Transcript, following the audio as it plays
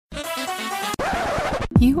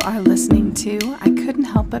You are listening to I Couldn't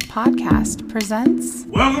Help It podcast presents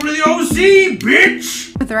Welcome to the OC,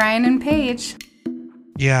 bitch! with Ryan and Paige.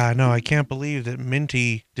 Yeah, no, I can't believe that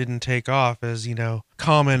Minty didn't take off as,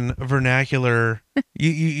 common vernacular.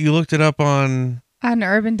 You looked it up on... An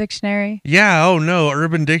Urban Dictionary. Yeah, oh no,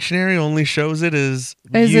 Urban Dictionary only shows it as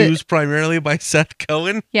used primarily by Seth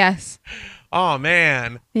Cohen. Yes. Oh,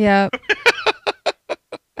 man. Yep.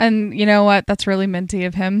 And you know what? That's really minty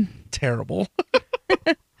of him. Terrible.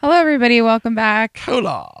 Hello, everybody. Welcome back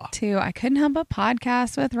Hola. to I Couldn't Help It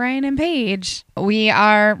podcast with Ryan and Paige. We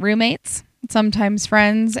are roommates, sometimes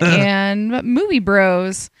friends, and movie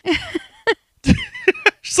bros.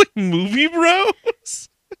 Just like movie bros?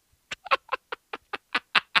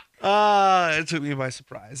 It took me by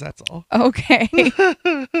surprise, that's all. Okay.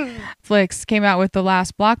 Netflix came out with the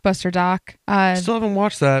last Blockbuster doc. Still haven't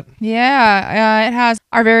watched that. Yeah, it has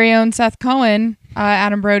our very own Seth Cohen,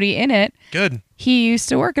 Adam Brody in it. Good. He used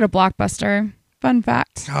to work at a Blockbuster. Fun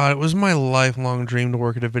fact. God, it was my lifelong dream to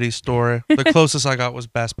work at a video store. The closest I got was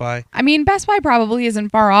Best Buy. I mean, Best Buy probably isn't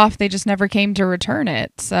far off. They just never came to return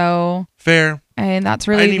it. So, Fair. and that's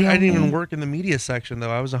really I didn't even work in the media section, though.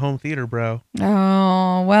 I was a home theater bro.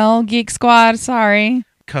 Oh, well, Geek Squad, sorry.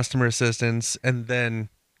 Customer assistance, and then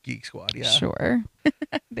Geek Squad, yeah. Sure.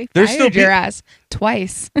 They There's fired still your ass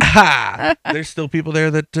twice. Ha! There's still people there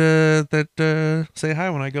that say hi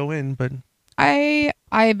when I go in, but...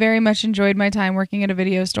 I very much enjoyed my time working at a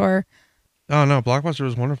video store. Oh, no, Blockbuster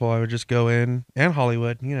was wonderful. I would just go in, and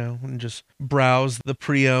Hollywood, and just browse the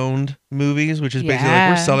pre-owned movies, which is basically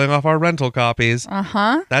like we're selling off our rental copies.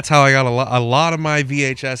 Uh-huh. That's how I got a lot of my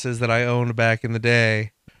VHSs that I owned back in the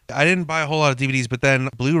day. I didn't buy a whole lot of DVDs, but then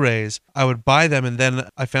Blu-rays, I would buy them, and then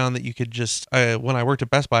I found that you could just, when I worked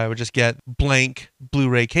at Best Buy, I would just get blank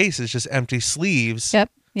Blu-ray cases, just empty sleeves.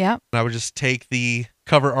 Yep. And I would just take the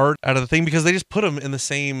cover art out of the thing because they just put them in the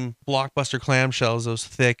same Blockbuster clamshells, those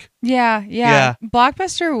thick. Yeah.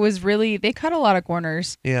 Blockbuster was really, they cut a lot of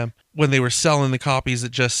corners. Yeah. When they were selling the copies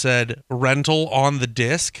that just said rental on the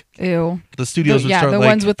disc. Ew. The studios would start the like...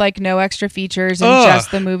 ones with like no extra features and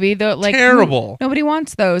just the movie. Like terrible. Nobody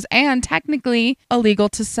wants those. And technically illegal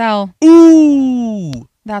to sell. Ooh.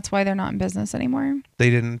 That's why they're not in business anymore.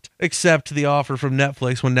 They didn't accept the offer from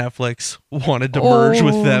Netflix when Netflix wanted to merge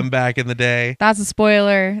with them back in the day. That's a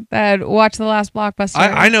spoiler. Watch the last Blockbuster.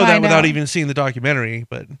 I know that without even seeing the documentary,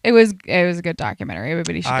 but it was a good documentary.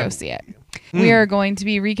 Everybody should go see it. We are going to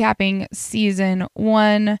be recapping season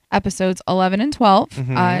 1, episodes 11 and 12.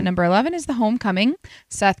 Number 11 is The Homecoming.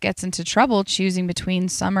 Seth gets into trouble choosing between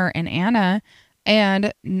Summer and Anna.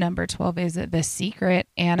 And number 12 is The Secret.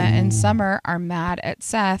 Anna and Summer are mad at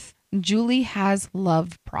Seth. Julie has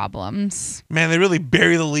love problems. Man, they really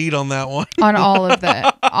bury the lead on that one. On all of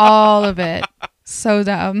it. All of it. So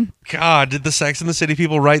dumb. God, did the Sex and the City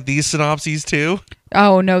people write these synopses too?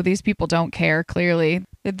 Oh, no, these people don't care, clearly.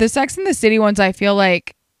 The Sex and the City ones, I feel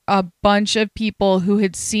like a bunch of people who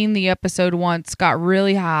had seen the episode once got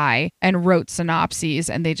really high and wrote synopses,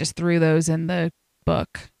 and they just threw those in the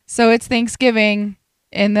book. So it's Thanksgiving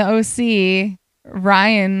in the OC.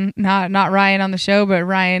 Ryan, not Ryan on the show, but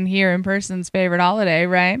Ryan here in person's favorite holiday,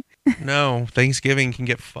 right? No, Thanksgiving can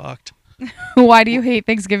get fucked. Why do you hate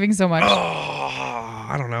Thanksgiving so much? Oh,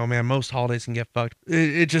 I don't know, man. Most holidays can get fucked.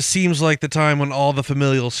 It just seems like the time when all the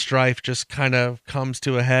familial strife just kind of comes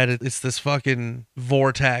to a head. It's this fucking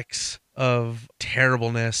vortex of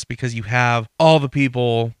terribleness because you have all the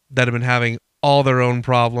people that have been having all their own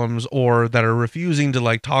problems or that are refusing to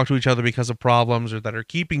like talk to each other because of problems or that are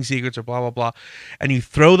keeping secrets or blah, blah, blah. And you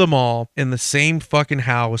throw them all in the same fucking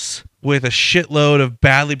house with a shitload of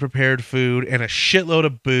badly prepared food and a shitload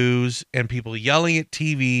of booze and people yelling at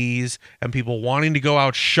TVs and people wanting to go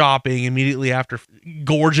out shopping immediately after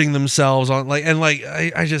gorging themselves on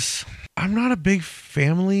I'm not a big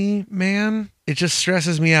family man. It just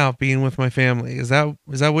stresses me out being with my family. Is that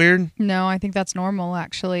weird? No, I think that's normal,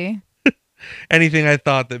 actually. Anything I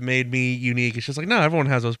thought that made me unique, it's just like, no, everyone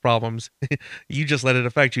has those problems. You just let it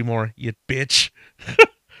affect you more, you bitch.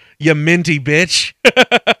 You minty bitch.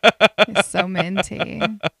 It's so minty.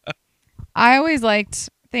 I always liked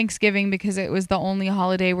Thanksgiving because it was the only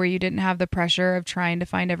holiday where you didn't have the pressure of trying to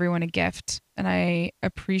find everyone a gift. And I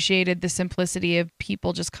appreciated the simplicity of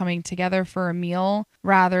people just coming together for a meal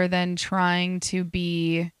rather than trying to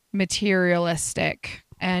be materialistic.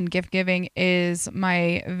 And gift giving is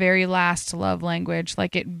my very last love language.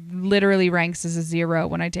 Like it literally ranks as a 0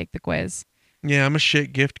 when I take the quiz. Yeah, I'm a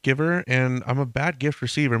shit gift giver and I'm a bad gift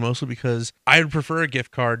receiver, mostly because I would prefer a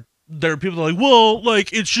gift card. There are people that are like, well,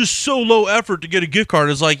 like it's just so low effort to get a gift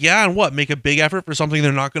card. It's like, yeah, and what? Make a big effort for something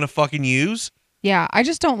they're not going to fucking use? Yeah, I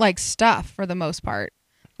just don't like stuff for the most part.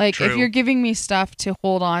 Like, if True. you're giving me stuff to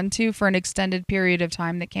hold on to for an extended period of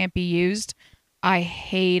time that can't be used, I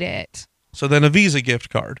hate it. So then a Visa gift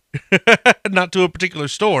card, not to a particular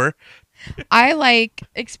store. I like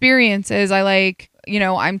experiences. I like,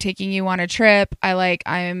 I'm taking you on a trip.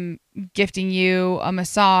 I'm gifting you a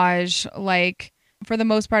massage. Like, for the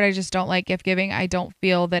most part, I just don't like gift giving. I don't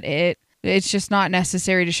feel that it's just not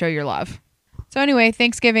necessary to show your love. So anyway,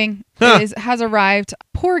 Thanksgiving has arrived.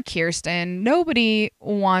 Poor Kirsten. Nobody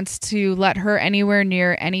wants to let her anywhere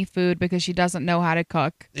near any food because she doesn't know how to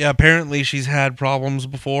cook. Yeah, apparently she's had problems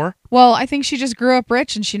before. Well, I think she just grew up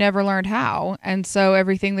rich and she never learned how. And so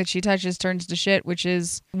everything that she touches turns to shit, which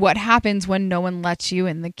is what happens when no one lets you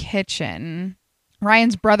in the kitchen.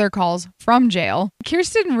 Ryan's brother calls from jail.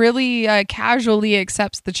 Kirsten really casually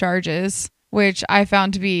accepts the charges, which I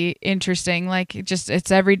found to be interesting. Like,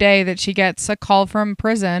 it's every day that she gets a call from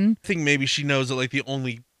prison. I think maybe she knows that like the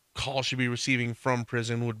only call she'd be receiving from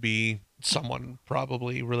prison would be someone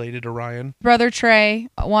probably related to Ryan. Brother Trey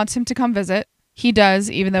wants him to come visit. He does,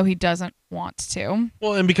 even though he doesn't want to.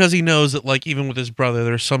 Well, and because he knows that like even with his brother,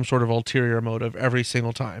 there's some sort of ulterior motive every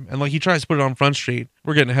single time. And like he tries to put it on Front Street.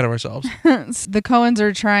 We're getting ahead of ourselves. The Coens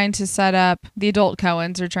are trying to set up, the adult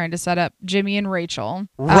Coens are trying to set up Jimmy and Rachel.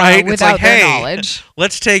 Right? Without It's like, their hey, knowledge.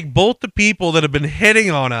 let's take both the people that have been hitting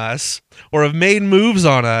on us or have made moves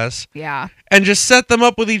on us Yeah. and just set them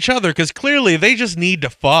up with each other because clearly they just need to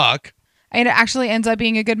fuck. And it actually ends up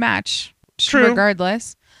being a good match. True.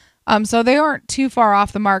 Regardless. So they aren't too far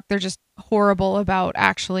off the mark. They're just horrible about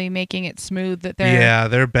actually making it smooth that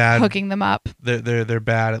They're bad. hooking them up. They're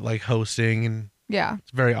bad at like hosting and Yeah.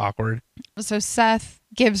 it's very awkward. So Seth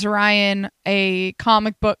gives Ryan a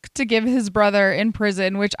comic book to give his brother in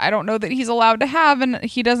prison, which I don't know that he's allowed to have, and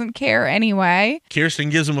he doesn't care anyway. Kirsten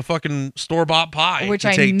gives him a fucking store-bought pie. Which to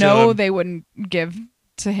I take to know him. they wouldn't give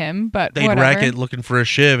to him, but They'd whatever. wreck it looking for a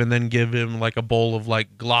shiv and then give him like a bowl of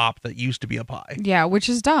like glop that used to be a pie. Yeah, which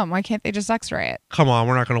is dumb. Why can't they just X-ray it? Come on,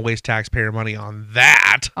 we're not going to waste taxpayer money on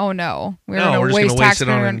that. Oh no, We're going to just waste going to waste it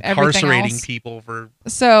taxpayer on and everything incarcerating else. people for.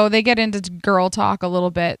 So they get into girl talk a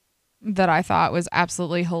little bit that I thought was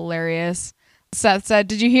absolutely hilarious. Seth said,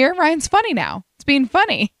 "Did you hear? Ryan's funny now. It's being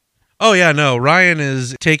funny." Oh yeah, no, Ryan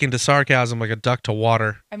is taken to sarcasm like a duck to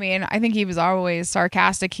water. I mean, I think he was always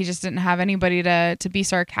sarcastic. He just didn't have anybody to be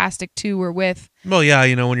sarcastic to or with. Well, yeah,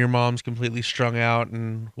 when your mom's completely strung out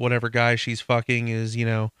and whatever guy she's fucking is,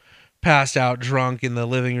 passed out drunk in the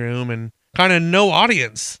living room and kind of no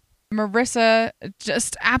audience. Marissa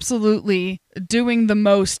just absolutely doing the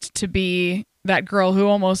most to be that girl who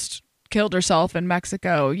almost killed herself in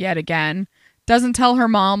Mexico yet again. Doesn't tell her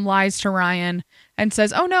mom, lies to Ryan, and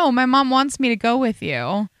says, "Oh no, my mom wants me to go with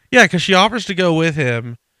you." Yeah, because she offers to go with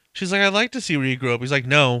him. She's like, "I'd like to see where you grew up." He's like,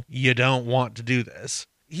 "No, you don't want to do this."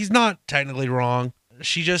 He's not technically wrong.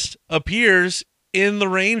 She just appears in the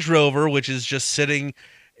Range Rover, which is just sitting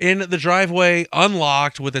in the driveway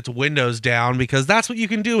unlocked with its windows down because that's what you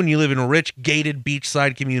can do when you live in rich, gated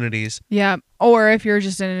beachside communities. Yeah. Or if you're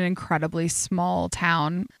just in an incredibly small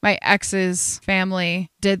town. My ex's family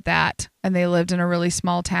did that and they lived in a really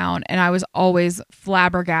small town. And I was always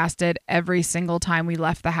flabbergasted every single time we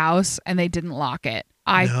left the house and they didn't lock it.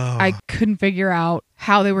 I couldn't figure out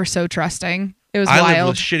how they were so trusting. It was I lived wild.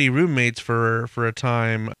 with shitty roommates for a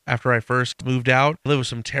time after I first moved out. I lived with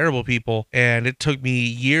some terrible people, and it took me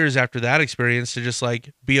years after that experience to just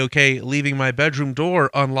like be okay leaving my bedroom door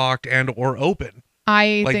unlocked and or open.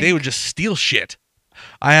 They would just steal shit.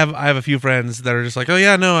 I have a few friends that are just like, "Oh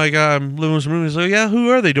yeah, no, I'm living with some roommates." Like, "Yeah, who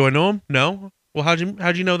are they? Do I know them?" No. Well, how'd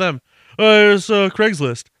you know them? It's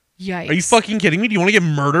Craigslist. Yikes. Are you fucking kidding me? Do you want to get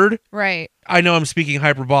murdered? Right. I know I'm speaking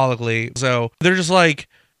hyperbolically, so they're just like,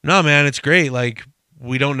 "No, man, it's great. Like,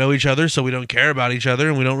 we don't know each other, so we don't care about each other,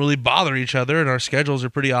 and we don't really bother each other, and our schedules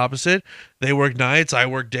are pretty opposite. They work nights, I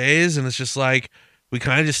work days, and it's just like, we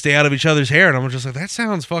kind of just stay out of each other's hair." And I'm just like, that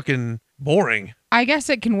sounds fucking boring. I guess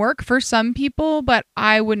it can work for some people, but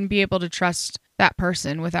I wouldn't be able to trust that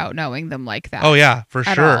person without knowing them like that. Oh, yeah, for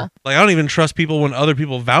At sure. all. Like, I don't even trust people when other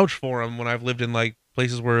people vouch for them when I've lived in, like,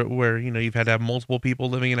 places where you've had to have multiple people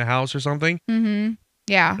living in a house or something. Mm-hmm.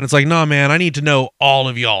 Yeah. And it's like, "No, man, I need to know all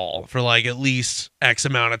of y'all for, like, at least X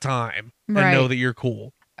amount of time and Right. know that you're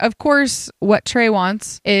cool." Of course, what Trey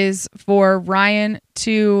wants is for Ryan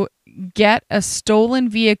to get a stolen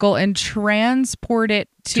vehicle and transport it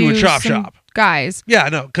To a chop some shop. guys. Yeah,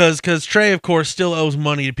 no, because Trey, of course, still owes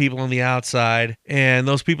money to people on the outside, and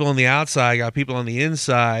those people on the outside got people on the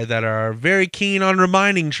inside that are very keen on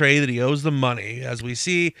reminding Trey that he owes them money. As we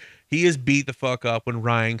see, he is beat the fuck up when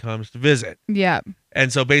Ryan comes to visit. Yeah.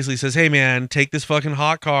 And so basically says, hey man, take this fucking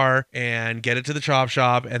hot car and get it to the chop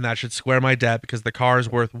shop, and that should square my debt because the car is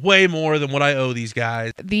worth way more than what I owe these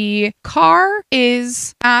guys. The car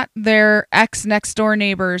is at their ex next door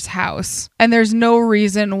neighbor's house, and there's no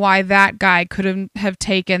reason why that guy couldn't have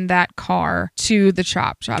taken that car to the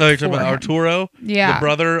chop shop. Oh, you're talking for about him. Arturo? Yeah. The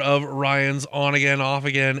brother of Ryan's on again, off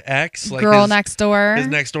again ex. Like Girl his, next door. His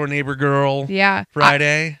next door neighbor girl. Yeah.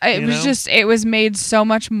 Friday. It was made so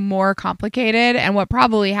much more complicated. And what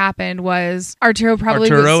probably happened was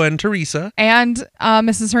Arturo and Teresa. And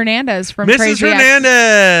Mrs. Hernandez from Mrs. Crazy Hernandez.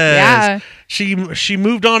 Yeah. She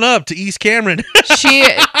moved on up to East Cameron.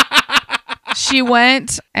 She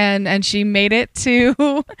went and she made it to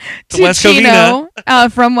West Chino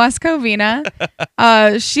from West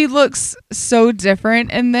Covina. She looks so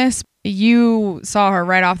different in this. You saw her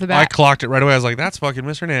right off the bat. I clocked it right away. I was like, that's fucking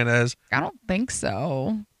Miss Hernandez. I don't think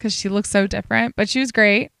so, because she looks so different, but she was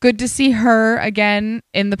great. Good to see her again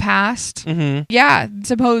in the past. Mm-hmm. Yeah,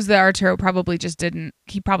 suppose that Arturo probably just didn't.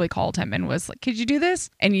 He probably called him and was like, "Could you do this?"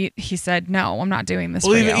 And he said, "No, I'm not doing this."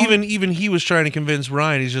 Well, for you. even he was trying to convince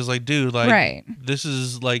Ryan. He's just like, dude, like, right. This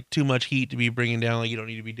is like too much heat to be bringing down. Like, you don't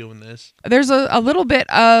need to be doing this. There's a little bit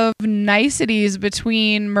of niceties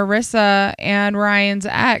between Marissa and Ryan's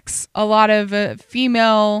ex. A lot of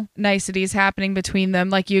female niceties happening between them.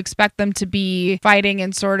 Like you expect them to be fighting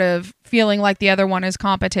and sort of feeling like the other one is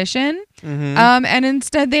competition. Mm-hmm. And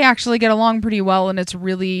instead they actually get along pretty well, and it's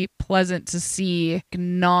really pleasant to see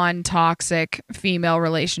non-toxic female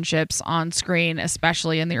relationships on screen,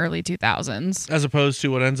 especially in the early 2000s. As opposed to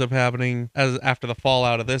what ends up happening after the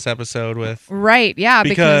fallout of this episode with... Right, yeah.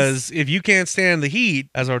 Because if you can't stand the heat,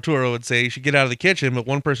 as Arturo would say, you should get out of the kitchen. But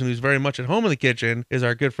one person who's very much at home in the kitchen is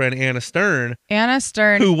our good friend Anna Stern. Anna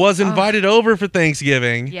Stern. Who was invited over for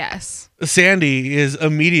Thanksgiving. Yes. Sandy is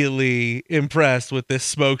immediately impressed with this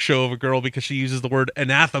smoke show of a girl because she uses the word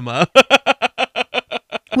anathema.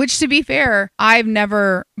 Which, to be fair, I've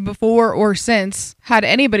never before or since had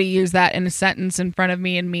anybody use that in a sentence in front of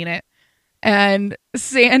me and mean it. And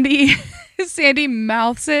Sandy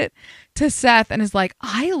mouths it to Seth and is like,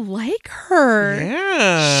 I like her.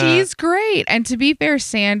 Yeah. She's great. And to be fair,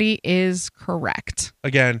 Sandy is correct.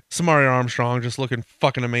 Again, Samari Armstrong just looking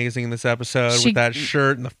fucking amazing in this episode with that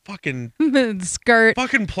shirt and the fucking skirt.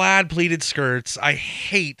 Fucking plaid pleated skirts. I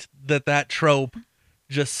hate that trope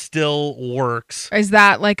just still works. Is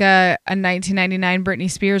that like a 1999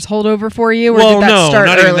 Britney Spears holdover for you? Or Well, did that no, start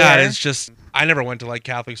not earlier? even that. It's just, I never went to like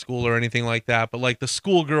Catholic school or anything like that, but like the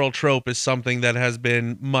schoolgirl trope is something that has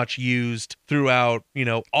been much used throughout,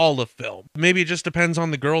 all of film. Maybe it just depends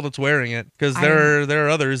on the girl that's wearing it, because there are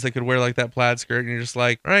others that could wear like that plaid skirt and you're just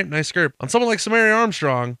like, all right, nice skirt. On someone like Samari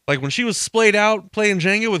Armstrong, like when she was splayed out playing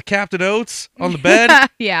Jenga with Captain Oates on the bed,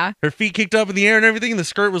 yeah, her feet kicked up in the air and everything, and the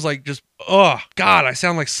skirt was like just, oh God, I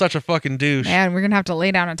sound like such a fucking douche. Man, we're gonna have to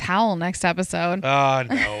lay down a towel next episode.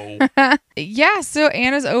 No. Yeah, so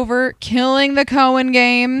Anna's over killing the Cohen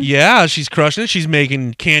game. Yeah, she's crushing it. She's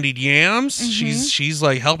making candied yams. Mm-hmm. She's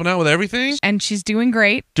like helping out with everything. And she's doing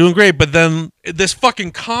great. Doing great, but then this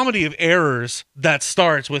fucking comedy of errors that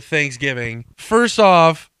starts with Thanksgiving. First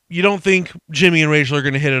off, you don't think Jimmy and Rachel are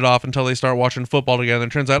going to hit it off until they start watching football together.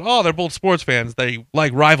 And it turns out, oh, they're both sports fans. They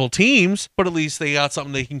like rival teams, but at least they got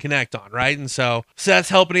something they can connect on, right? And so Seth's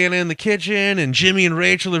helping Anna in the kitchen, and Jimmy and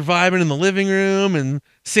Rachel are vibing in the living room, and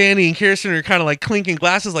Sandy and Kirsten are kind of like clinking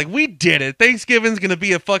glasses like, we did it. Thanksgiving's going to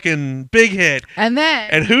be a fucking big hit.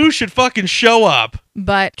 And who should fucking show up?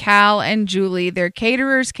 But Cal and Julie, their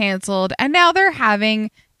caterers canceled, and now they're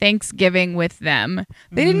having Thanksgiving with them.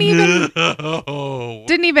 They didn't even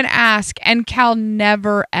ask, and Cal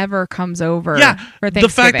never ever comes over. Yeah, for Thanksgiving. the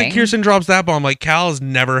fact that Kirsten drops that bomb, like Cal has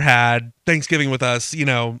never had Thanksgiving with us,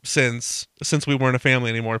 since we weren't a family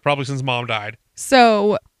anymore. Probably since Mom died.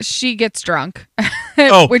 So she gets drunk,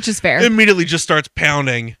 which is fair. Immediately just starts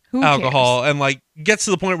pounding Who alcohol and like gets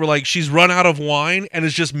to the point where like she's run out of wine and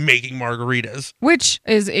is just making margaritas. Which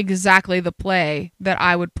is exactly the play that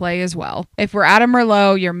I would play as well. If we're at a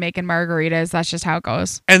Merlot, you're making margaritas. That's just how it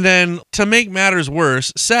goes. And then to make matters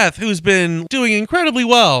worse, Seth, who's been doing incredibly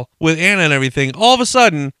well with Anna and everything, all of a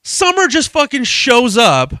sudden, Summer just fucking shows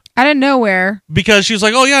up. Out of nowhere. Because she was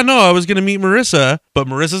like, oh yeah, no, I was going to meet Marissa, but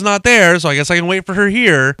Marissa's not there, so I guess I can wait for her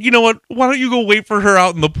here. You know what? Why don't you go wait for her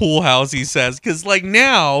out in the pool house, he says. Because like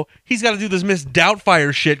now, he's got to do this Miss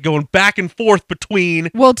Doubtfire shit going back and forth between...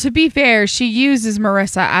 Well, to be fair, she uses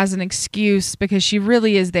Marissa as an excuse because she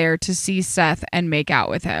really is there to see Seth and make out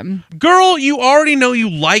with him. Girl, you already know you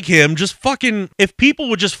like him. Just fucking... If people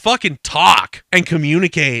would just fucking talk and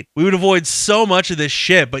communicate, we would avoid so much of this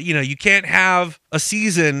shit. But, you can't have a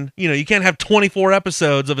season, you can't have 24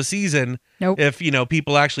 episodes of a season Nope. if,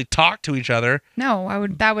 people actually talk to each other. No,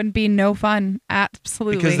 that would be no fun.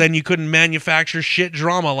 Absolutely. Because then you couldn't manufacture shit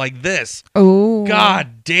drama like this. Oh.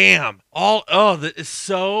 God damn. That is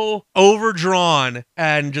so overdrawn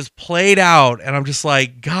and just played out. And I'm just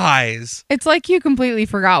like, guys. It's like you completely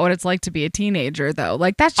forgot what it's like to be a teenager, though.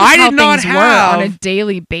 Like, that's just I how did not things were have- on a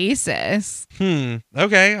daily basis.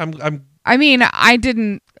 Okay. I'm I mean,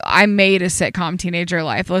 I made a sitcom teenager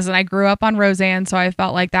life. Listen, I grew up on Roseanne, so I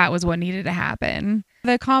felt like that was what needed to happen.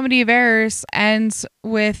 The Comedy of Errors ends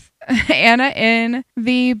with Anna in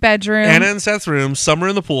the bedroom. Anna and Seth's room, Summer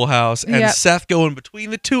in the pool house, and Yep. Seth going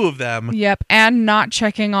between the two of them. Yep, and not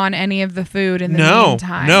checking on any of the food in the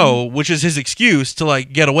meantime. No, which is his excuse to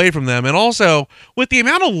like get away from them. And also, with the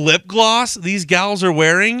amount of lip gloss these gals are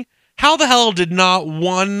wearing, how the hell did not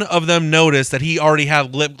one of them notice that he already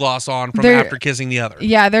had lip gloss on from after kissing the other?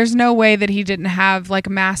 Yeah, there's no way that he didn't have like a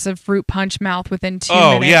massive fruit punch mouth within 2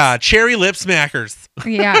 minutes. Oh, yeah, cherry lip smackers.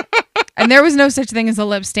 Yeah. And there was no such thing as a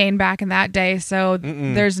lip stain back in that day, so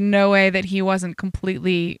there's no way that he wasn't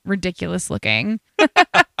completely ridiculous looking.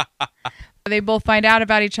 They both find out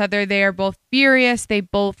about each other. They are both furious. They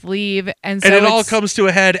both leave. And it all comes to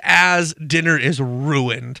a head as dinner is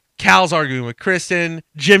ruined. Cal's arguing with Kristen.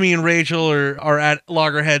 Jimmy and Rachel are at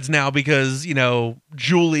loggerheads now because,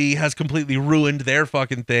 Julie has completely ruined their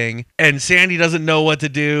fucking thing. And Sandy doesn't know what to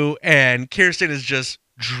do. And Kirsten is just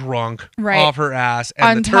drunk off her ass.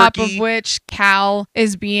 And on top of which, Cal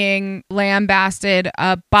is being lambasted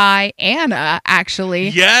by Anna, actually.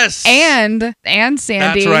 Yes. And Sandy.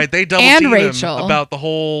 That's right. They double and team Rachel him about the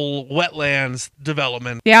whole wetlands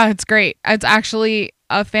development. Yeah, it's great. It's actually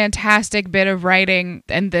a fantastic bit of writing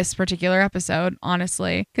in this particular episode,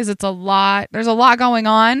 honestly, because there's a lot going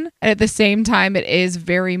on, and at the same time it is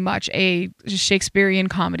very much a Shakespearean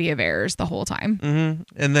comedy of errors the whole time.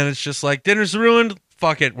 And then it's just like, dinner's ruined,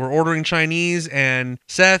 fuck it, we're ordering Chinese, and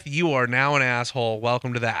Seth, you are now an asshole,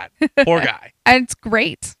 welcome to that. Poor guy. And it's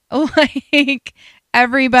great. Like,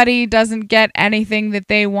 everybody doesn't get anything that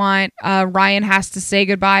they want. Ryan has to say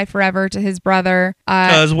goodbye forever to his brother.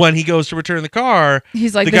 Because when he goes to return the car,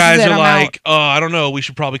 he's like, the "This guys is it, are I'm like, out." I don't know, we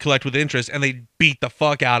should probably collect with interest. And they beat the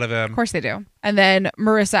fuck out of him. Of course they do. And then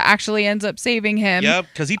Marissa actually ends up saving him. Yep,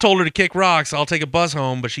 because he told her to kick rocks. I'll take a bus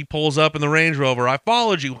home, but she pulls up in the Range Rover. I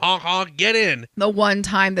followed you. Honk, honk, get in. The one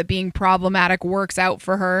time that being problematic works out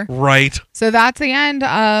for her. Right. So that's the end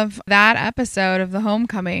of that episode of The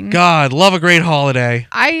Homecoming. God, love a great holiday.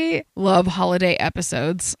 I love holiday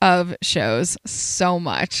episodes of shows so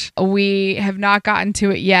much. We have not gotten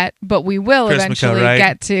to it yet, but we will Chrismukkah, eventually right?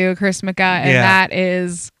 get to Chrismukkah, and Yeah. that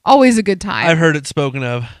is always a good time. I've heard it spoken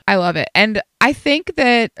of. I love it. And I think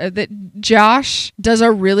that Josh does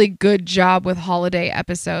a really good job with holiday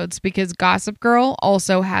episodes, because Gossip Girl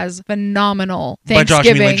also has phenomenal By Josh, you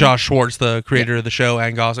Thanksgiving. mean like Josh Schwartz, the creator of the show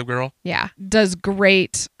and Gossip Girl? Yeah, does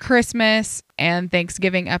great Christmas and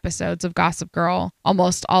Thanksgiving episodes of Gossip Girl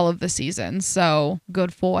almost all of the seasons. So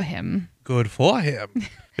good for him. Good for him.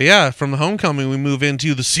 But yeah, from The Homecoming, we move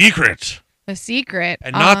into The Secret. The Secret.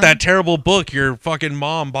 And not that terrible book your fucking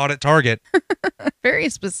mom bought at Target. Very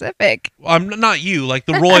specific. I'm not you, like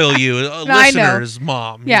the royal you, I know. listener's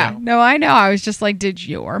mom. Yeah, no, I know. I was just like, did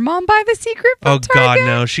your mom buy The Secret from Oh God, Target?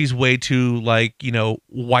 no! She's way too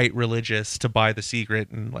white religious to buy The Secret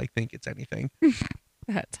and think it's anything.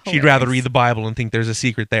 That's She'd rather hilarious. read the Bible and think there's a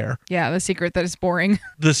secret there. Yeah, The Secret that is boring.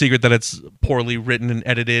 The secret that it's poorly written and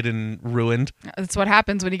edited and ruined. That's what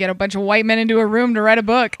happens when you get a bunch of white men into a room to write a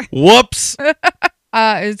book. Whoops!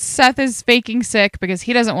 Seth is faking sick because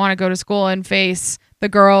he doesn't want to go to school and face the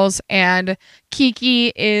girls, and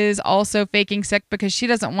Kiki is also faking sick because she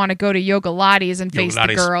doesn't want to go to Yoga Lattes and face the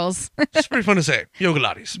Lattes. girls. It's very fun to say. Yoga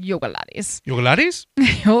Lattes. Yoga Lattes. Yoga Lattes?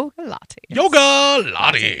 Yoga Lattes. Yoga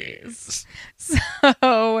Lattes.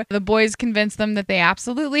 So the boys convince them that they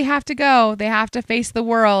absolutely have to go. They have to face the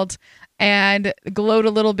world, and gloat a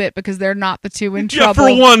little bit because they're not the two in Yeah, trouble.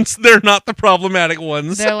 for once, they're not the problematic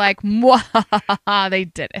ones. They're like, "Mwah, they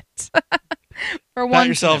did it." For once, Pat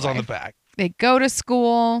yourselves on anyway. the back. They go to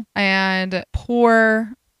school, and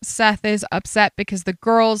poor Seth is upset because the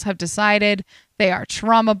girls have decided they are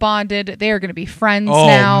trauma bonded. They are going to be friends Oh,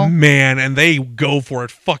 now. man, and they go for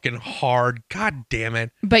it fucking hard. God damn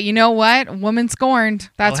it. But you know what? Woman scorned.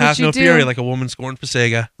 That's Hell what hath you no do. fury like a woman scorned for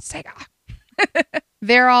Sega. Sega.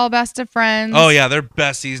 They're all best of friends. Oh, yeah, they're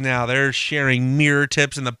besties now. They're sharing mirror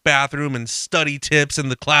tips in the bathroom and study tips in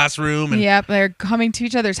the classroom. And Yep, they're coming to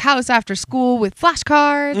each other's house after school with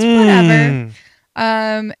flashcards, whatever.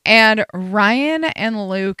 And Ryan and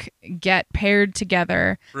Luke get paired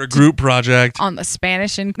together For a group project. on the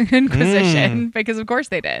Spanish Inquisition because of course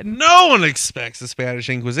they did. No one expects the Spanish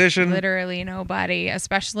Inquisition. Literally nobody,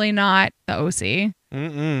 especially not the OC.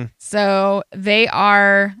 Mm-mm. So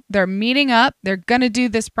they're meeting up. They're gonna do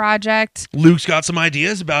this project. Luke's got some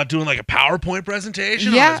ideas about doing like a PowerPoint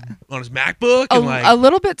presentation Yeah. on his MacBook. And A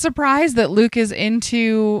little bit surprised that Luke is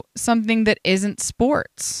into something that isn't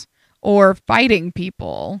sports or fighting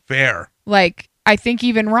people. fair. Like, I think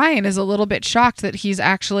even Ryan is a little bit shocked that he's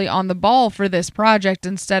actually on the ball for this project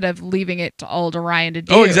instead of leaving it to all to Ryan to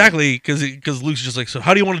do. Oh, exactly. Because Luke's just like, so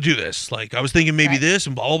how do you want to do this? Like, I was thinking maybe Right. this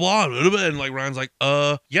and blah, blah, blah. And like, Ryan's like,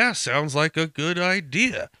 yeah, sounds like a good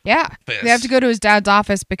idea. Yeah. Fist. They have to go to his dad's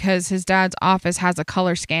office because his dad's office has a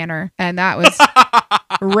color scanner. And that was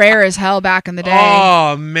rare as hell back in the day.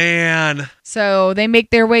 Oh, man. So they make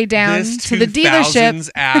their way down This to the dealership. 2000s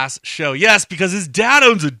ass show. Yes, because his dad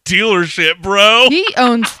owns a dealership, bro. He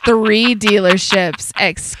owns 3 dealerships.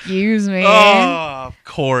 Excuse me. Oh, of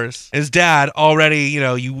course. His dad already,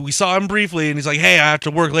 we saw him briefly and he's like, hey, I have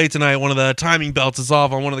to work late tonight. One of the timing belts is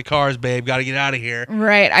off on one of the cars, babe. Got to get out of here.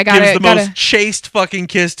 Right. I Gives the gotta. most chaste fucking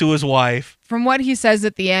kiss to his wife. From what he says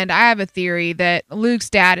at the end, I have a theory that Luke's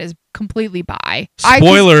dad is completely bi.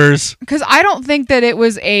 Spoilers. Because I don't think that it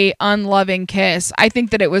was a unloving kiss. I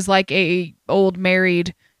think that it was like a old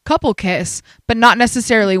married couple kiss, but not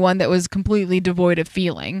necessarily one that was completely devoid of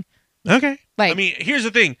feeling. Okay. Like- I mean, here's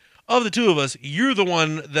the thing. Of the two of us, you're the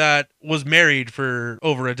one that was married for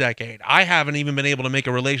over a decade. I haven't even been able to make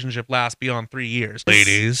a relationship last beyond 3 years.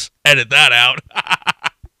 Ladies, edit that out.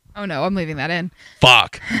 Oh no, I'm leaving that in.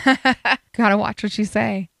 Fuck. Gotta watch what you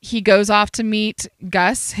say. He goes off to meet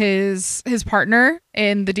Gus, his partner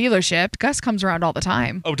in the dealership. Gus comes around all the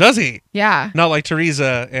time. Oh, does he? Yeah. Not like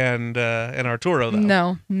Teresa and Arturo,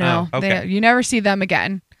 though. No. Oh, okay. You never see them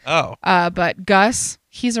again. Oh. But Gus,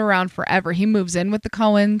 he's around forever. He moves in with the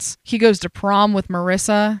Coens. He goes to prom with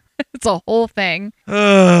Marissa. It's a whole thing.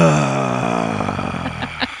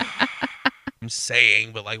 I'm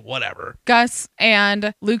saying, but like, whatever. Gus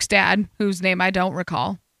and Luke's dad, whose name I don't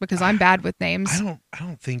recall because I'm bad with names. I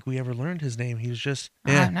don't think we ever learned his name. He was just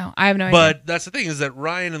I don't know. I have no idea. But that's the thing is that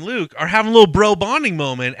Ryan and Luke are having a little bro bonding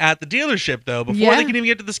moment at the dealership though. Before Yeah. they can even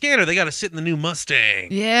get to the scanner, they got to sit in the new Mustang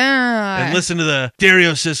Yeah. and listen to the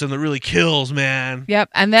stereo system that really kills, man. Yep.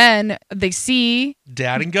 And then they see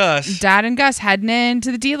Dad and Gus. Dad and Gus heading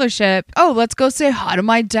into the dealership. Oh, let's go say hi to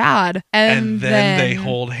my dad. And then they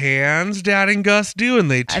hold hands, Dad and Gus do, and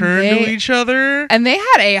they turn to each other. And they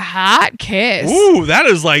had a hot kiss. Ooh, that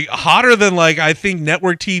is like hotter than like I think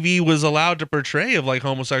network TV was allowed to portray of like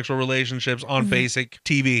homosexual relationships on basic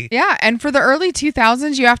TV. Yeah, and for the early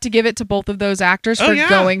 2000s, you have to give it to both of those actors Oh, for yeah.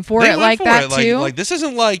 going for They it went like for that it. too. Like this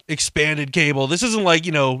isn't like expanded cable. This isn't like,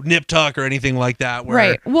 Nip Tuck or anything like that where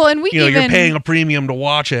Right. Well, and we you're even paying a premium to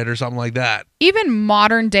watch it or something like that. even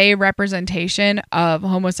modern day representation of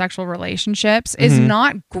homosexual relationships is Mm-hmm.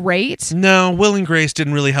 not great. No, Will and Grace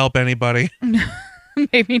didn't really help anybody.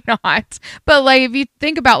 Maybe not. But like if you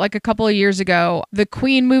think about like a couple of years ago, the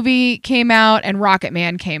Queen movie came out and Rocket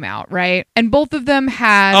Man came out, right? And both of them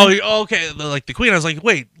had Oh, okay. Like the Queen, I was like,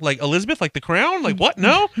 wait, like Elizabeth, like the Crown? Like what?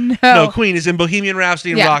 No? No. Queen is in Bohemian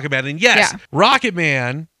Rhapsody and Yeah. Rocket Man. And yes, Yeah. Rocket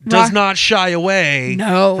Man does not shy away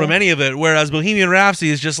No. from any of it. Whereas Bohemian Rhapsody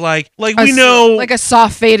is just like a we know. like a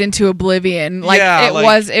soft fade into oblivion. Like Yeah, it like-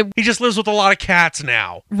 was he just lives with a lot of cats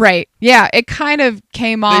now. right. Yeah, it kind of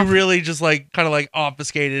came off They really just like kind of like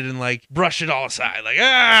obfuscated and like brush it all aside. Like,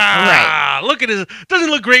 look at his, doesn't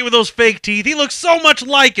look great with those fake teeth. He looks so much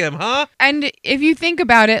like him, huh? And if you think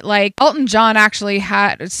about it, like Elton John actually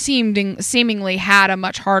had seemingly had a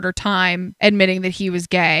much harder time admitting that he was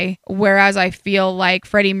gay, whereas I feel like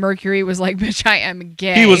Freddie Mercury was like, "Bitch, I am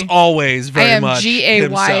gay." He was always I very am much GAY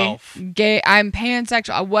himself. gay. I'm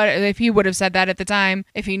pansexual. What if he would have said that at the time?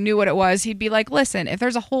 If he knew what it was, he'd be like, "Listen, if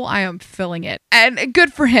there's a hole, I am filling it." And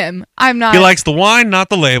good for him. I'm not. He likes the wine, not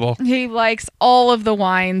the label. He likes all of the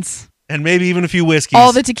wines, And maybe even a few whiskeys.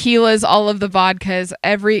 all the tequilas, all of the vodkas.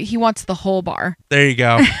 He wants the whole bar. There you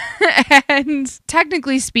go. And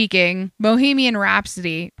technically speaking, Bohemian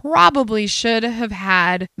Rhapsody probably should have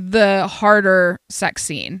had the harder sex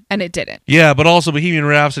scene, and it didn't. Yeah, but also Bohemian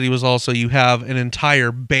Rhapsody was also, you have an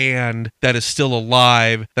entire band that is still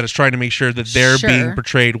alive that is trying to make sure that they're Sure. being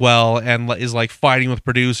portrayed well and is like fighting with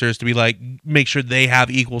producers to be like, make sure they have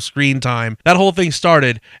equal screen time. That whole thing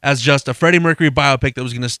started as just a Freddie Mercury biopic that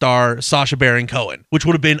was going to star Sacha Baron Cohen, which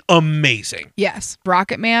would have been amazing. Yes.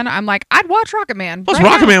 Rocket Man. I'm like, I'd watch Rocket Man. Plus, right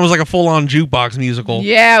Rocket now. Man was like a full-on jukebox musical.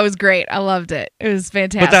 Yeah, it was great. I loved it. It was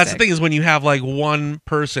fantastic. But that's the thing is when you have like one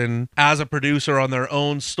person as a producer on their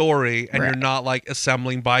own story and you're Right. not like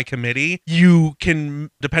assembling by committee, you can,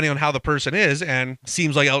 depending on how the person is, and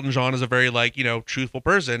seems like Elton John is a very like, truthful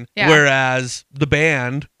person. Yeah. Whereas the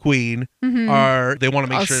band, Queen, they want to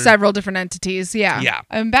make sure. Several different entities. Yeah. Yeah.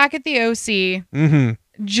 I'm back at the OC. Mm-hmm.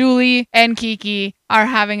 Julie and Kiki are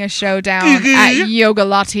having a showdown Kiki. at Yoga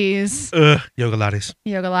Lattes. Yoga Lattes.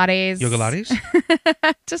 Yoga Lattes. Yoga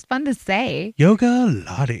Lattes? Just fun to say. Yoga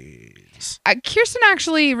Lattes. Kirsten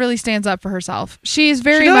actually really stands up for herself. She's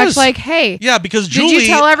very She much does. like, hey, Yeah, because did Julie you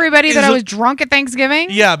tell everybody that is I a- was drunk at Thanksgiving?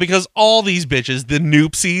 Yeah, because all these bitches, the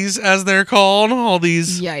noopsies as they're called, all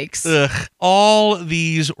these Yikes. all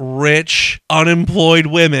these rich, unemployed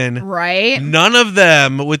women, Right? none of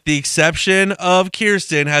them, with the exception of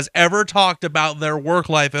Kirsten, has ever talked about their work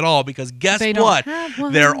life at all. Because guess They don't what? have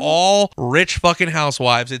one. They're all rich fucking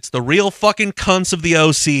housewives. It's the real fucking cunts of the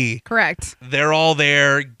OC. Correct. They're all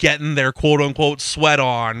there getting their quote unquote sweat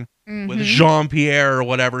on. With Mhm. Jean Pierre or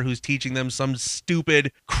whatever, who's teaching them some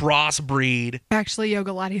stupid crossbreed. Actually,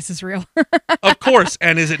 Yoga Lattes is real. Of course.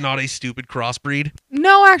 And is it not a stupid crossbreed?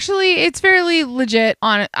 No, actually, it's fairly legit.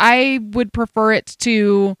 I would prefer it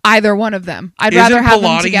to either one of them. I'd rather Isn't have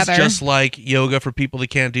them Pilates together. just like yoga for people that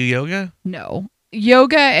can't do yoga? No.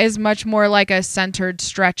 Yoga is much more like a centered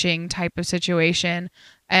stretching type of situation.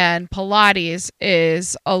 And Pilates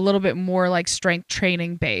is a little bit more like strength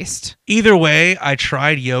training based. Either way, I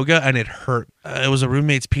tried yoga and it hurt. It was a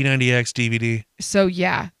roommate's P90X DVD. So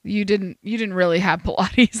yeah, you didn't really have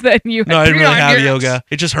Pilates then. You No, I didn't really have P90X. yoga.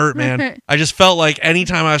 It just hurt, man. I just felt like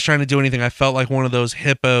anytime I was trying to do anything, I felt like one of those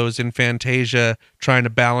hippos in Fantasia trying to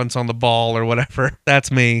balance on the ball or whatever.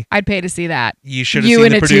 That's me. I'd pay to see that. You should have You seen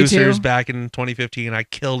in the a tutu. producers back in 2015. I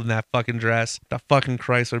killed in that fucking dress, the fucking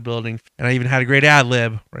Chrysler building. And I even had a great ad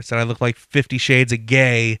lib where I said I looked like 50 Shades of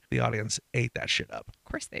Gay. The audience ate that shit up.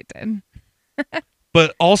 Of course they did.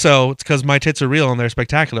 But also, it's because my tits are real and they're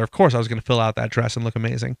spectacular. Of course, I was going to fill out that dress and look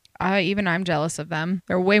amazing. Even I'm jealous of them.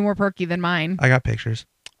 They're way more perky than mine. I got pictures.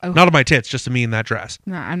 Oh. Not of my tits, just of me in that dress.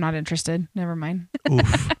 No, I'm not interested. Never mind.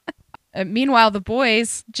 Oof. Meanwhile, the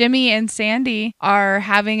boys, Jimmy and Sandy, are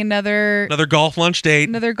having another Golf lunch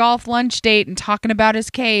date. golf lunch date and talking about his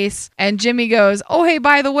case. And Jimmy goes, "Oh, hey,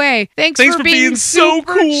 by the way, thanks for being so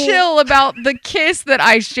super cool." chill about the kiss that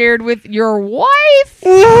I shared with your wife."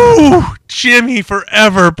 Ooh, Jimmy,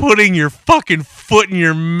 forever putting your fucking foot in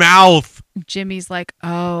your mouth. Jimmy's like,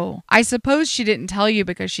 "Oh, I suppose she didn't tell you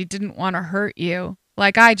because she didn't want to hurt you,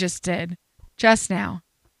 like I just did, just now.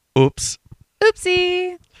 Oops.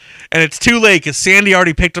 Oopsie." And it's too late because Sandy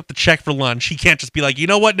already picked up the check for lunch. He can't just be like, you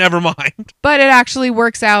know what? Never mind. But it actually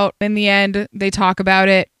works out in the end. They talk about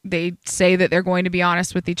it. They say that they're going to be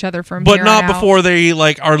honest with each other from But here not on out. before they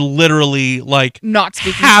like are literally like Not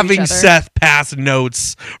speaking to each having other. Seth pass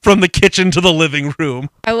notes from the kitchen to the living room.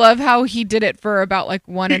 I love how he did it for about like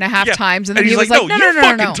 1.5 Yeah. times, and then he's he was like, no, "No, you no,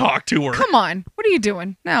 fucking no, no, talk to her. come on, what are you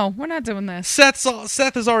doing? No, we're not doing this." Seth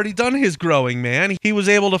has already done his growing, man. He was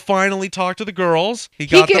able to finally talk to the girls. He He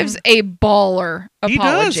got gives them. a baller He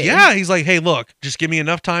apology. does, yeah. He's like, hey, look, just give me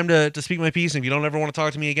enough time to speak my piece. And if you don't ever want to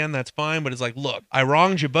talk to me again, that's fine. But it's like, look, I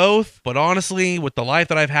wronged you both. But honestly, with the life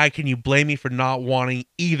that I've had, can you blame me for not wanting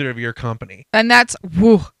either of your company? And that's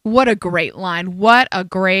woo, what a great line. What a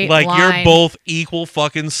great Like, line. you're both equal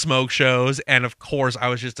fucking smoke shows. And of course, I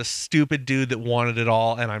was just a stupid dude that wanted it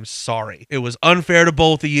all. And I'm sorry. It was unfair to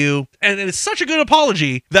both of you. And it's such a good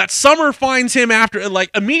apology that Summer finds him after,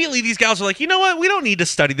 like, immediately these gals are like, you know what? We don't need to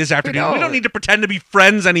study this afternoon. We don't need to pretend to be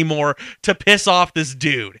friends anymore to piss off this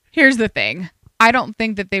dude. Here's the thing. I don't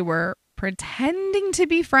think that they were pretending to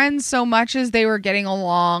be friends so much as they were getting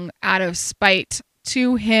along out of spite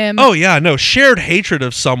to him. Oh, yeah. No, shared hatred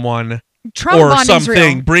of someone Trauma or bonding's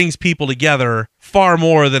something real. brings people together far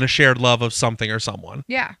more than a shared love of something or someone.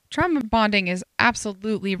 Yeah, trauma bonding is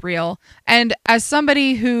absolutely real. And as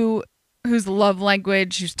somebody whose love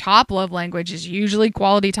language, whose top love language is usually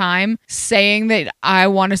quality time, saying that I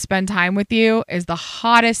want to spend time with you is the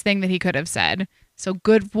hottest thing that he could have said. So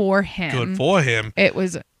good for him. Good for him. It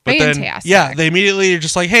was But fantastic. then, yeah, they immediately are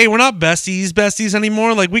just like, hey, we're not besties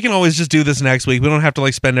anymore. Like, we can always just do this next week. We don't have to,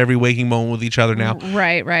 like, spend every waking moment with each other now.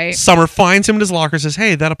 Right. Summer finds him in his locker, says,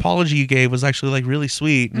 hey, that apology you gave was actually, like, really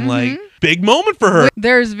sweet. And, like, Mm-hmm. big moment for her.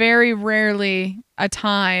 There's very rarely a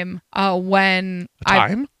time when A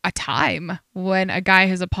time? a time when a guy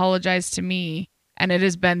has apologized to me and it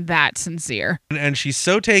has been that sincere. And she's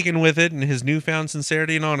so taken with it and his newfound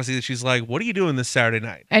sincerity and honesty that she's like, what are you doing this Saturday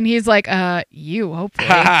night? And he's like, you, hopefully.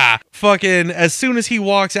 Haha. Fucking, as soon as he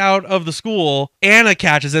walks out of the school, Anna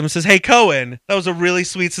catches him and says, hey, Cohen, that was a really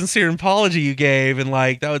sweet, sincere apology you gave. And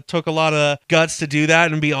like, that took a lot of guts to do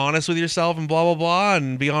that and be honest with yourself and blah, blah, blah.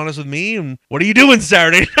 And be honest with me. And what are you doing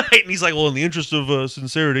Saturday night? And he's like, well, in the interest of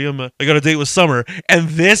sincerity, I got a date with Summer. And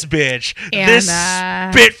this bitch, this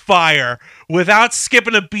Spitfire, without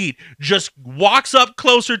skipping a beat, just walks up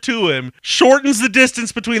closer to him, shortens the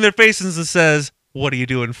distance between their faces and says, what are you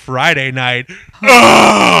doing Friday night?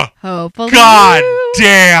 Hopefully. God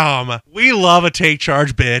damn. We love a take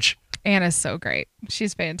charge bitch. Anna's so great.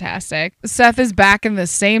 She's fantastic. Seth is back in the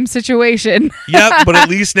same situation. Yep, but at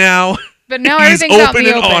least now... But now he's everything's open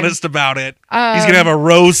and honest about it. He's going to have a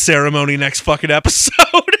rose ceremony next fucking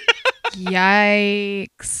episode.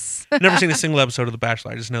 Yikes. Never seen a single episode of The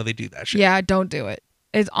Bachelor. I just know they do that shit. Yeah, don't do it.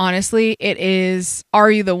 It's honestly, it is Are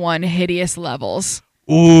You the One hideous levels.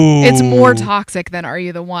 Ooh. It's more toxic than Are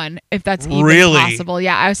You the One, if that's even Really? possible.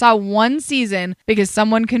 Yeah, I saw one season because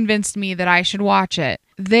someone convinced me that I should watch it.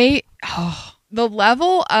 The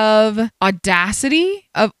level of audacity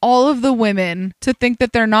of all of the women to think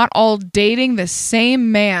that they're not all dating the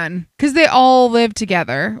same man because they all live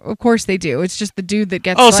together. Of course they do. It's just the dude that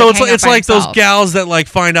gets. So hang out it's by like himself. those gals that like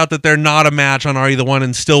find out that they're not a match on Are You the One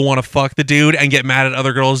and still want to fuck the dude and get mad at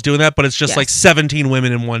other girls doing that, but it's just Yes. like 17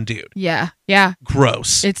 women and one dude. Yeah.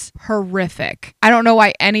 Gross. It's horrific. I don't know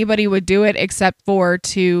why anybody would do it except for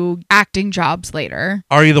to acting jobs later.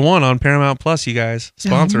 Are You the One on Paramount Plus, you guys?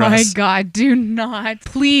 Sponsor Oh my us. God, do not.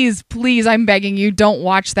 Please, I'm begging you, don't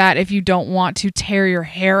watch that if you don't want to tear your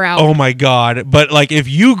hair out. Oh my God. But like if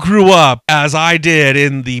you grew up as I did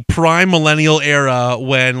in the prime millennial era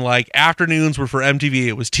when like afternoons were for MTV,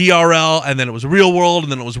 it was TRL and then it was Real World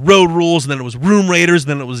and then it was Road Rules and then it was Room Raiders and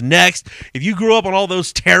then it was Next. If you grew up on all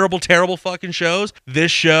those terrible, terrible fucking shows,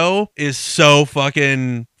 this show is so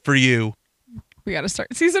fucking for you. We got to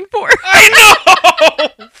start season 4. I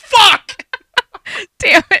know! Fuck!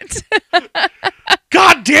 Damn it.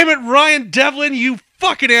 God damn it, Ryan Devlin, you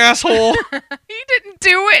fucking asshole. He didn't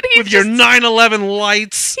do it. With your 9/11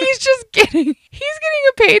 lights. He's just getting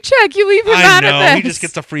a paycheck. You leave him I out know, of this. he just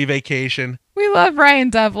gets a free vacation. We love Ryan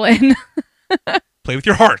Devlin. Play with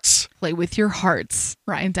your hearts. Play with your hearts,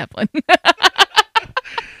 Ryan Devlin.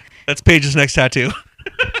 That's Paige's next tattoo.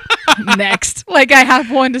 Next. Like I have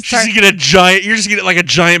one to start. You're just gonna get like a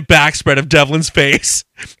giant backspread of Devlin's face.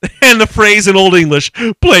 And the phrase in Old English,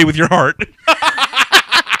 play with your heart.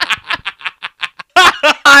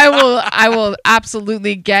 I will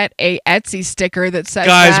absolutely get a Etsy sticker that says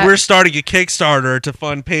Guys, that. we're starting a Kickstarter to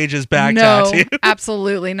fund Paige's back No, tattoo.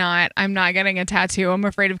 absolutely not. I'm not getting a tattoo. I'm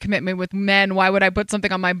afraid of commitment with men. Why would I put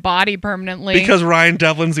something on my body permanently? Because Ryan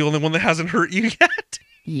Devlin's the only one that hasn't hurt you yet.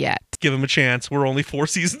 Yet. Give him a chance. We're only 4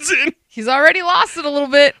 seasons in. He's already lost it a little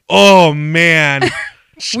bit. Oh, man.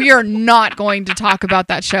 We are not going to talk about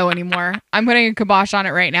that show anymore. I'm putting a kibosh on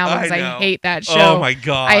it right now because I know. hate that show. Oh, my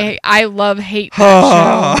God. I love hate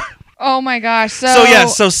that show. Oh my gosh.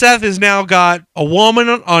 So Seth has now got a woman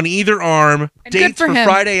on either arm. And good Dates for for him.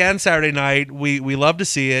 Friday and Saturday night. We love to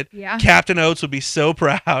see it. Yeah. Captain Oates would be so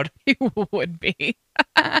proud. He would be.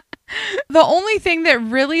 The only thing that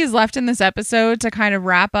really is left in this episode to kind of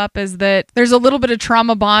wrap up is that there's a little bit of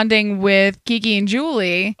trauma bonding with Kiki and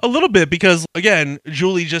Julie. A little bit because again,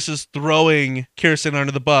 Julie just is throwing Kirsten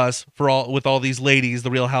under the bus with all these ladies, the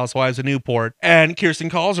Real Housewives of Newport, and Kirsten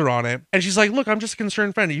calls her on it, and she's like, "Look, I'm just a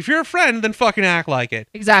concerned friend. If you're a friend, then fucking act like it.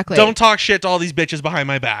 Exactly. Don't talk shit to all these bitches behind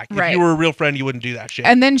my back. Right. If you were a real friend, you wouldn't do that shit."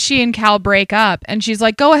 And then she and Cal break up, and she's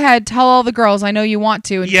like, "Go ahead, tell all the girls. I know you want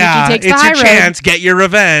to." And yeah, Kiki takes it's the your high road. chance. Get your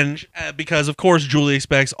revenge. Because of course Julie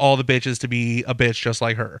expects all the bitches to be a bitch just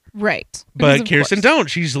like her. Right. But Because of Kirsten course. don't.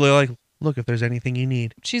 She's like, look, if there's anything you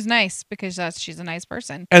need. She's nice because she's a nice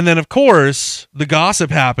person. And then, of course, the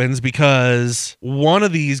gossip happens because one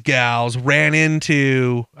of these gals ran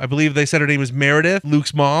into, I believe they said her name was Meredith,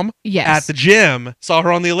 Luke's mom, Yes. at the gym, saw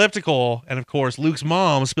her on the elliptical. And, of course, Luke's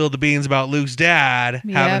mom spilled the beans about Luke's dad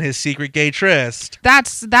Yep. having his secret gay tryst.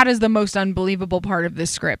 That is the most unbelievable part of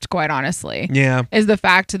this script, quite honestly. Yeah. Is the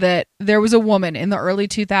fact that there was a woman in the early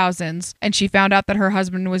 2000s and she found out that her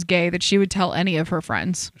husband was gay that she would tell any of her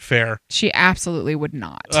friends. Fair. She absolutely would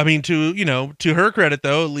not. I mean, to her credit,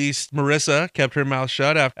 though, at least Marissa kept her mouth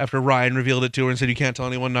shut after Ryan revealed it to her and said, you can't tell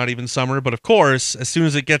anyone, not even Summer. But of course, as soon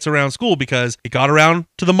as it gets around school, because it got around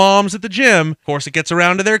to the moms at the gym, of course, it gets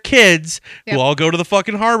around to their kids who all go to the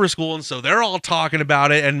fucking harbor school. And so they're all talking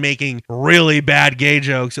about it and making really bad gay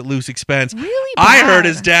jokes at Luke's expense. Really bad. I heard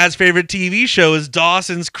his dad's favorite TV show is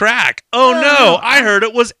Dawson's Crack. Oh no, I heard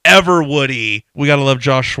it was Everwoody. We gotta love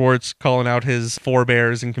Josh Schwartz calling out his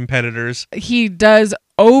forebears and competitors. He does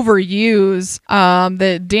overuse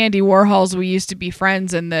the Dandy Warhols We Used to Be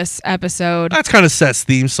Friends in this episode. That's kind of Seth's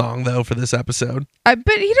theme song, though, for this episode. But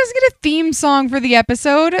he doesn't get a theme song for the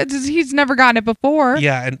episode. He's never gotten it before.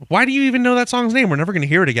 Yeah, and why do you even know that song's name? We're never going to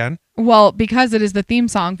hear it again. Well, because it is the theme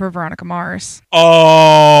song for Veronica Mars.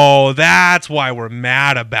 Oh, that's why we're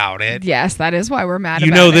mad about it. Yes, that is why we're mad about it.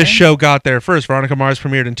 You know this show got there first. Veronica Mars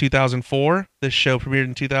premiered in 2004. This show premiered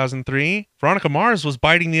in 2003. Veronica Mars was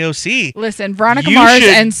biting the OC. Listen, Veronica Mars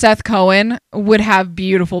and Seth Cohen would have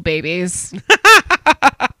beautiful babies.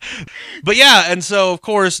 But yeah, and so of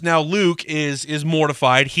course now Luke is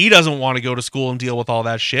mortified. He doesn't want to go to school and deal with all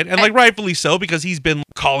that shit. And like rightfully so, because he's been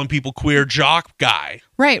calling people queer jock guy.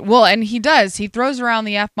 Right. Well, and he does. He throws around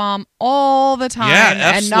the F-bomb all the time.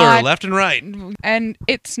 Yeah, F-slur left and right. And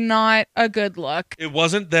it's not a good look. It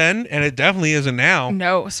wasn't then, and it definitely isn't now.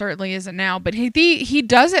 No, certainly isn't now. But he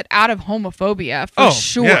does it out of homophobia, for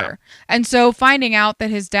sure. Yeah. And so finding out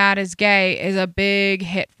that his dad is gay is a big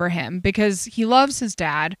hit for him because he loves his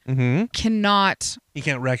dad. He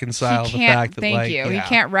can't reconcile the fact that, Thank you. He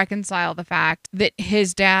can't reconcile the fact that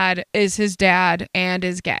his dad is his dad and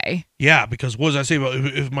is gay. Yeah, because what does I say about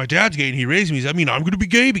if my dad's gay and he raised me? Does that mean I'm going to be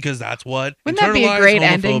gay? Because that's what Wouldn't that be a great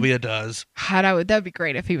homophobia ending? Does. That'd be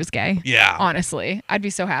great if he was gay. Yeah. Honestly, I'd be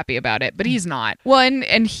so happy about it, but he's not. Well,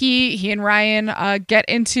 and he and Ryan get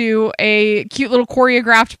into a cute little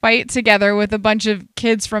choreographed fight together with a bunch of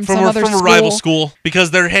kids from some other school. From a rival school, because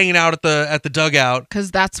they're hanging out at the dugout. Because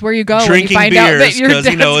that's where you go drinking when you find out that your dad's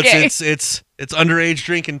gay. It's underage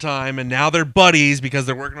drinking time, and now they're buddies because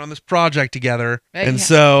they're working on this project together. And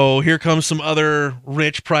so here comes some other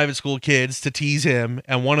rich private school kids to tease him,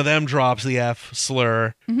 and one of them drops the F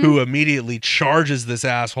slur, who immediately charges this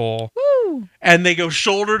asshole. Woo. And they go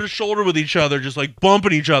shoulder to shoulder with each other, just like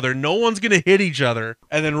bumping each other. No one's going to hit each other.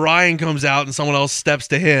 And then Ryan comes out and someone else steps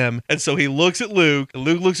to him. And so he looks at Luke, and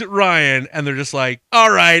Luke looks at Ryan, and they're just like,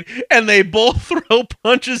 all right. And they both throw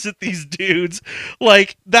punches at these dudes.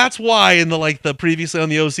 Like, that's why in the previously on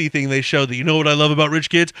the OC thing, they showed that, you know what I love about rich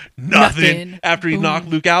kids? Nothing. After he knocked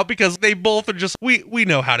Luke out, because they both are just, we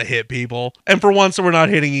know how to hit people. And for once, we're not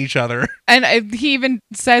hitting each other. And he even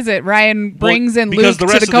says it. Ryan brings in Luke to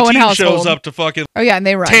the Cohen household. Shows up to fucking and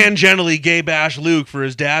they run. Tangentially gay bash Luke for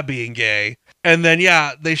his dad being gay. And then,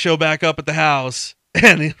 they show back up at the house.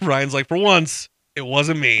 And Ryan's like, for once, it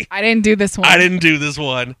wasn't me. I didn't do this one. I didn't do this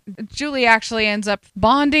one. Julie actually ends up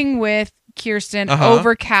bonding with Kirsten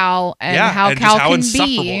over Cal and how Cal how can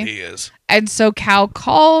insufferable be. He is. And so Cal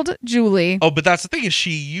called Julie. Oh, but that's the thing is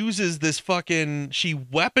she uses this she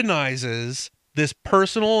weaponizes this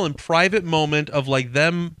personal and private moment of like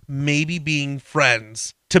them maybe being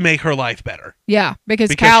friends to make her life better. Yeah,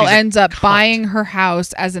 because Cal ends up buying her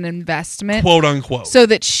house as an investment, quote unquote, so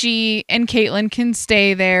that she and Caitlin can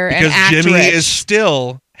stay there and act Jimmy rich. is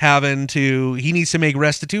still he needs to make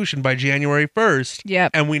restitution by January 1st. Yep.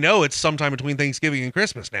 And we know it's sometime between Thanksgiving and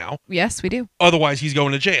Christmas now. Yes, we do. Otherwise, he's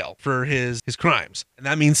going to jail for his crimes. And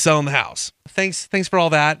that means selling the house. Thanks for all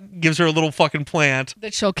that. Gives her a little fucking plant.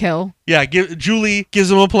 That she'll kill. Yeah, Julie gives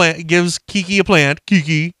him a plant, gives Kiki a plant.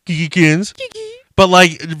 Kiki Kins. Kiki. But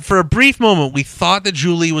like for a brief moment, we thought that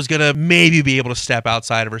Julie was going to maybe be able to step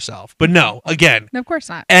outside of herself. But no, again. No, of course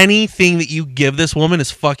not. Anything that you give this woman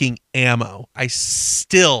is fucking ammo. I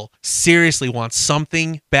still seriously want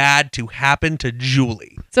something bad to happen to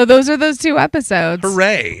Julie. So those are those two episodes.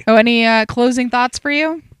 Hooray. Oh, any closing thoughts for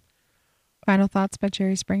you? Final thoughts by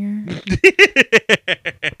Jerry Springer?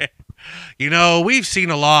 You know, we've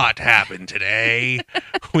seen a lot happen today.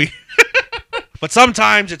 But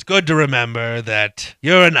sometimes it's good to remember that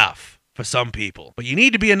you're enough for some people, but you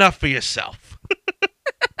need to be enough for yourself.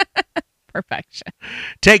 Perfection.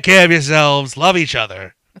 Take care of yourselves, love each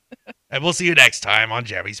other, and we'll see you next time on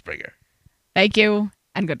Jerry Springer. Thank you,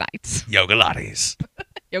 and good night. Yoga Lattes.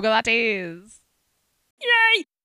 Yoga Lattes. Yay!